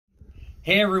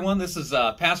Hey everyone, this is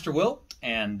Pastor Will,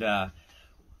 and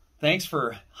thanks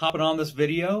for hopping on this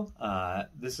video.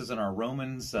 This is in our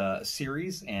Romans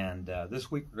series, and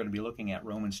this week we're going to be looking at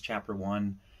Romans chapter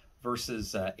 1,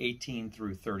 verses 18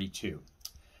 through 32.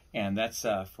 And that's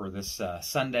for this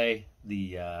Sunday,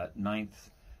 the 9th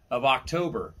of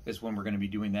October, is when we're going to be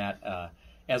doing that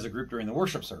as a group during the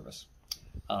worship service.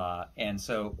 And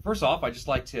so, first off, I'd just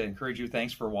like to encourage you,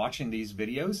 thanks for watching these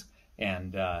videos,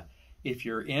 and if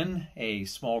you're in a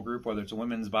small group, whether it's a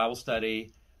women's Bible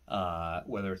study,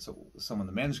 whether it's some of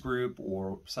the men's group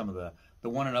or some of the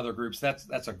one another groups,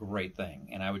 that's a great thing.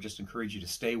 And I would just encourage you to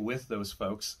stay with those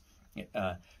folks.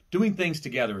 Doing things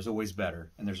together is always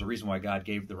better, and there's a reason why God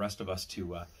gave the rest of us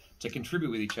to contribute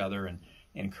with each other and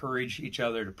encourage each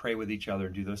other, to pray with each other,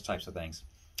 and do those types of things.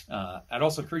 I'd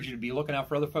also encourage you to be looking out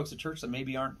for other folks at church that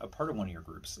maybe aren't a part of one of your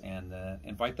groups, and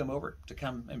invite them over to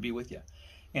come and be with you.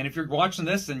 And if you're watching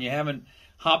this and you haven't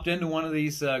hopped into one of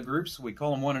these groups, we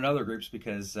call them one another groups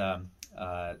because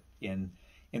in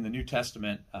the New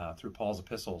Testament, through Paul's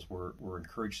epistles, we're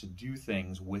encouraged to do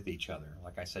things with each other.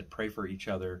 Like I said, pray for each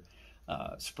other,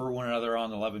 spur one another on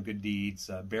to love and good deeds,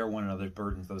 bear one another's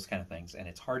burdens, those kind of things. And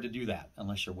it's hard to do that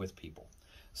unless you're with people.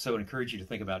 So I'd encourage you to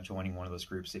think about joining one of those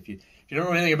groups. If you don't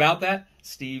know anything about that,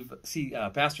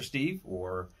 Pastor Steve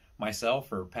or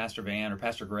myself or Pastor Van or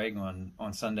Pastor Greg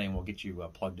on Sunday, and we'll get you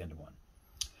plugged into one.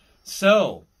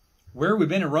 So, where have we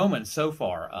been in Romans so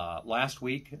far? Last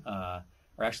week, or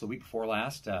actually the week before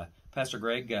last, Pastor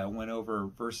Greg went over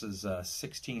verses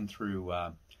 16 through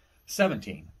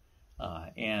 17.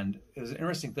 And it was an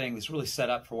interesting thing. This really set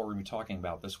up for what we're going to be talking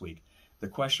about this week. The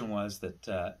question was that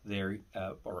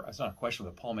or it's not a question,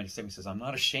 but Paul made a statement. He says, I'm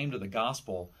not ashamed of the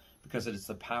gospel because it is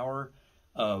the power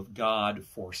of God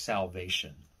for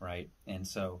salvation, right? And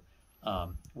so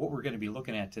what we're going to be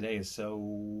looking at today is,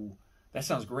 so that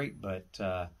sounds great,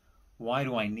 but why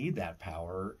do I need that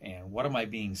power, and what am I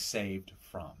being saved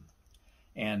from?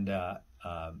 And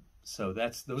so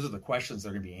those are the questions that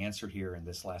are going to be answered here in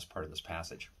this last part of this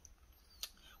passage.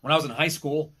 When I was in high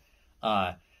school,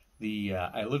 I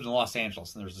lived in Los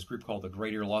Angeles, and there was this group called the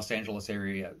Greater Los Angeles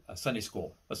Area Sunday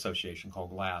School Association,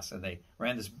 called GLASS, and they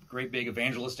ran this great big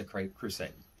evangelistic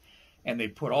crusade. And they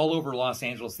put all over Los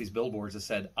Angeles these billboards that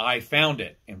said, "I found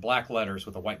it," in black letters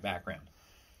with a white background.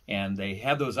 And they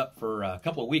had those up for a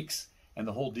couple of weeks, and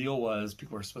the whole deal was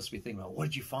people were supposed to be thinking about, what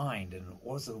did you find, and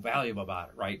what was so valuable about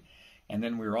it, right? And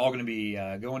then we were all going to be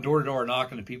going door to door,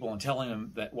 knocking to people and telling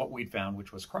them that what we'd found,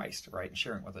 which was Christ, right, and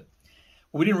sharing with it.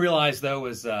 What we didn't realize, though,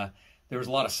 is there was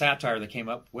a lot of satire that came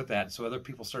up with that. So other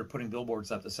people started putting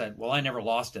billboards up that said, well, I never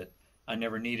lost it. I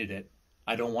never needed it.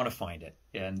 I don't want to find it.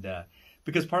 And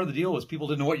because part of the deal was people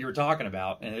didn't know what you were talking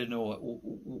about, and they didn't know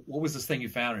what was this thing you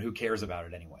found, and who cares about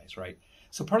it anyways, right?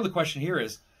 So part of the question here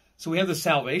is, so we have this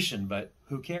salvation, but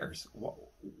who cares?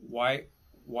 Why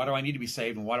do I need to be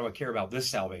saved, and why do I care about this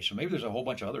salvation? Maybe there's a whole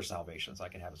bunch of other salvations I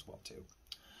could have as well, too.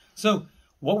 So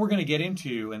what we're going to get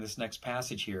into in this next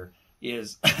passage here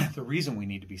is the reason we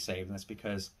need to be saved, and that's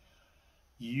because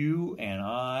you and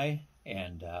I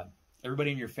and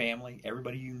everybody in your family,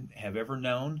 everybody you have ever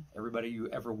known, everybody you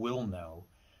ever will know,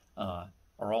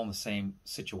 are all in the same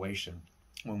situation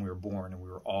when we were born, and we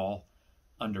were all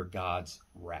under God's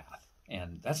wrath.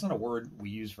 And that's not a word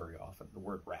we use very often, the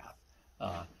word wrath.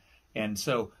 And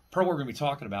so part of what we're going to be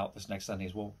talking about this next Sunday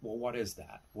is, well, what is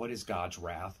that? What is God's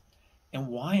wrath? And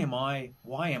why am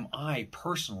I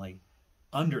personally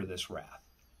under this wrath?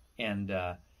 And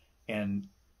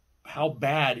how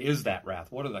bad is that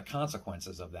wrath? What are the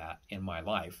consequences of that in my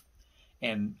life?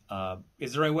 And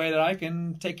is there a way that I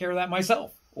can take care of that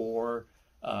myself? Or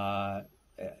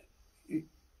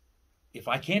if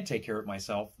I can't take care of it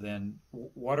myself, then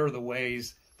what are the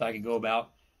ways that I can go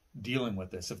about dealing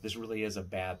with this, if this really is a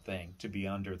bad thing to be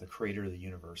under the creator of the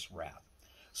universe wrath?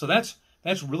 So that's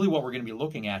really what we're going to be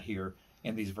looking at here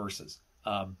in these verses.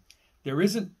 There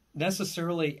isn't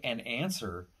necessarily an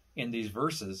answer in these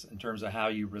verses in terms of how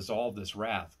you resolve this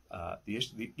wrath.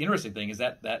 The interesting thing is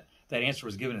that answer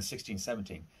was given in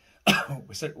 16:17,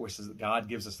 which says that God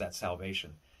gives us that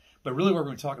salvation. But really what we're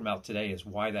going to be talking about today is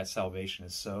why that salvation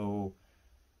is so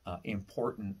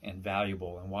important and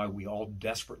valuable, and why we all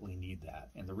desperately need that.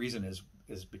 And the reason is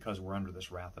because we're under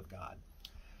this wrath of God.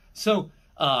 So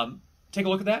take a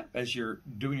look at that as you're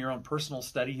doing your own personal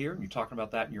study here, and you're talking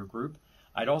about that in your group.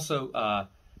 I'd also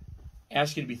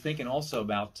ask you to be thinking also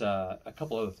about a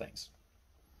couple other things.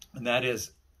 And that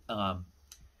is, the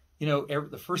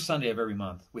first Sunday of every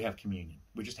month, we have communion.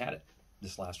 We just had it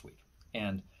this last week.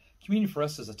 And communion for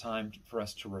us is a time for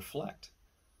us to reflect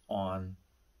on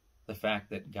the fact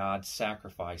that God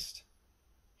sacrificed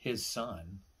his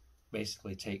son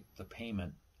basically take the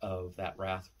payment of that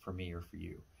wrath for me or for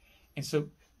you. And so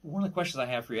one of the questions I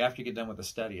have for you after you get done with the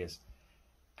study is,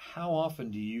 how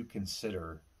often do you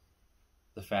consider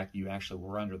the fact that you actually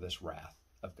were under this wrath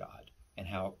of God and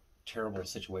how terrible a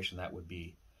situation that would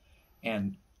be?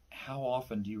 And how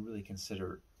often do you really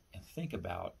consider and think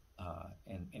about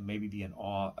and maybe be in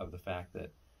awe of the fact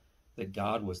that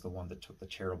God was the one that took the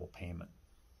terrible payment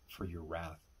for your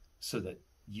wrath so that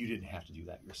you didn't have to do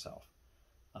that yourself?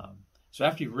 So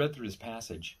after you've read through this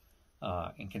passage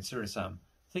and considered some,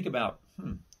 think about,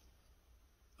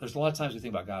 there's a lot of times we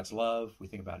think about God's love, we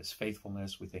think about his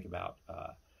faithfulness, we think about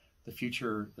the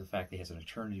future, the fact that he has an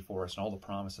eternity for us and all the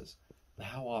promises. But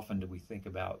how often do we think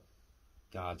about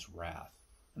God's wrath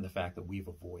and the fact that we've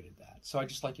avoided that? So I'd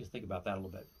just like you to think about that a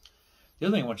little bit. The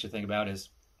other thing I want you to think about is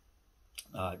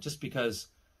just because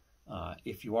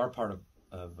if you are part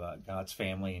of God's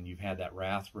family and you've had that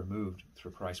wrath removed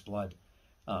through Christ's blood,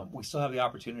 we still have the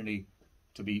opportunity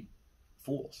to be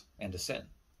fools and to sin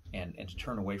and to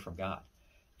turn away from God.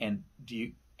 And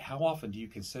how often do you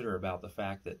consider about the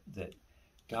fact that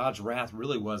God's wrath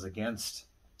really was against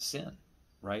sin,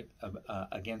 right?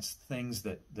 Against things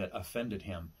that offended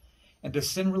him. And does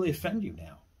sin really offend you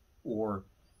now? Or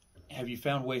have you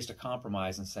found ways to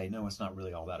compromise and say, no, it's not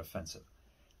really all that offensive?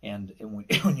 And when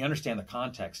you understand the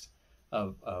context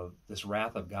of this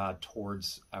wrath of God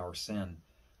towards our sin,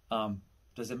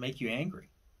 does it make you angry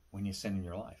when you sin in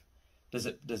your life? Does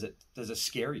it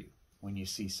scare you when you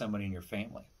see somebody in your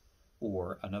family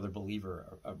or another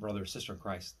believer, a brother or sister in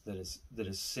Christ that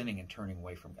is sinning and turning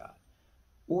away from God?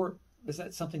 Or is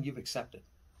that something you've accepted?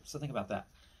 So think about that.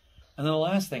 And then the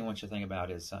last thing I want you to think about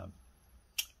is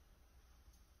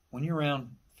when you're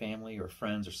around family or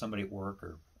friends or somebody at work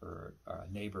or a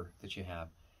neighbor that you have,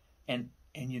 and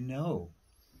you know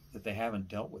that they haven't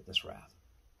dealt with this wrath,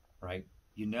 right?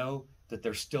 You know that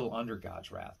they're still under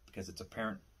God's wrath because it's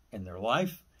apparent in their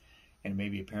life, and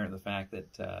maybe apparent in the fact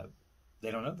that they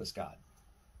don't know this God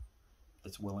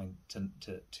that's willing to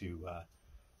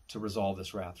resolve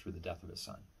this wrath through the death of his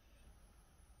son.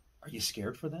 Are you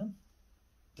scared for them?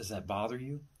 Does that bother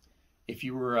you? If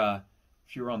you were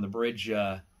on the bridge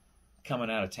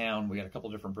coming out of town, we got a couple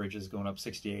different bridges going up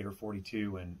 68 or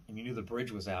 42, and you knew the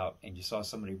bridge was out, and you saw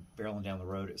somebody barreling down the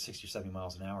road at 60 or 70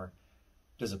 miles an hour.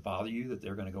 Does it bother you that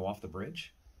they're going to go off the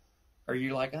bridge? Or are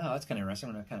you like, oh, that's kind of interesting.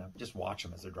 I'm going to kind of just watch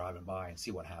them as they're driving by and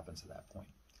see what happens at that point.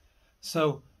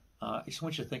 So I just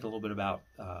want you to think a little bit about,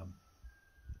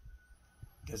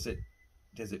 does it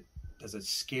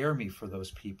scare me for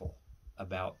those people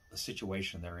about the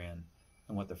situation they're in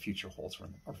and what the future holds for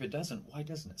them? Or if it doesn't, why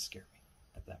doesn't it scare me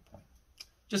at that point?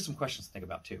 Just some questions to think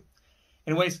about too.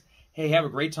 Anyways, hey, have a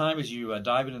great time as you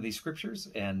dive into these scriptures,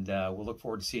 and we'll look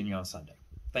forward to seeing you on Sunday.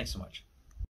 Thanks so much.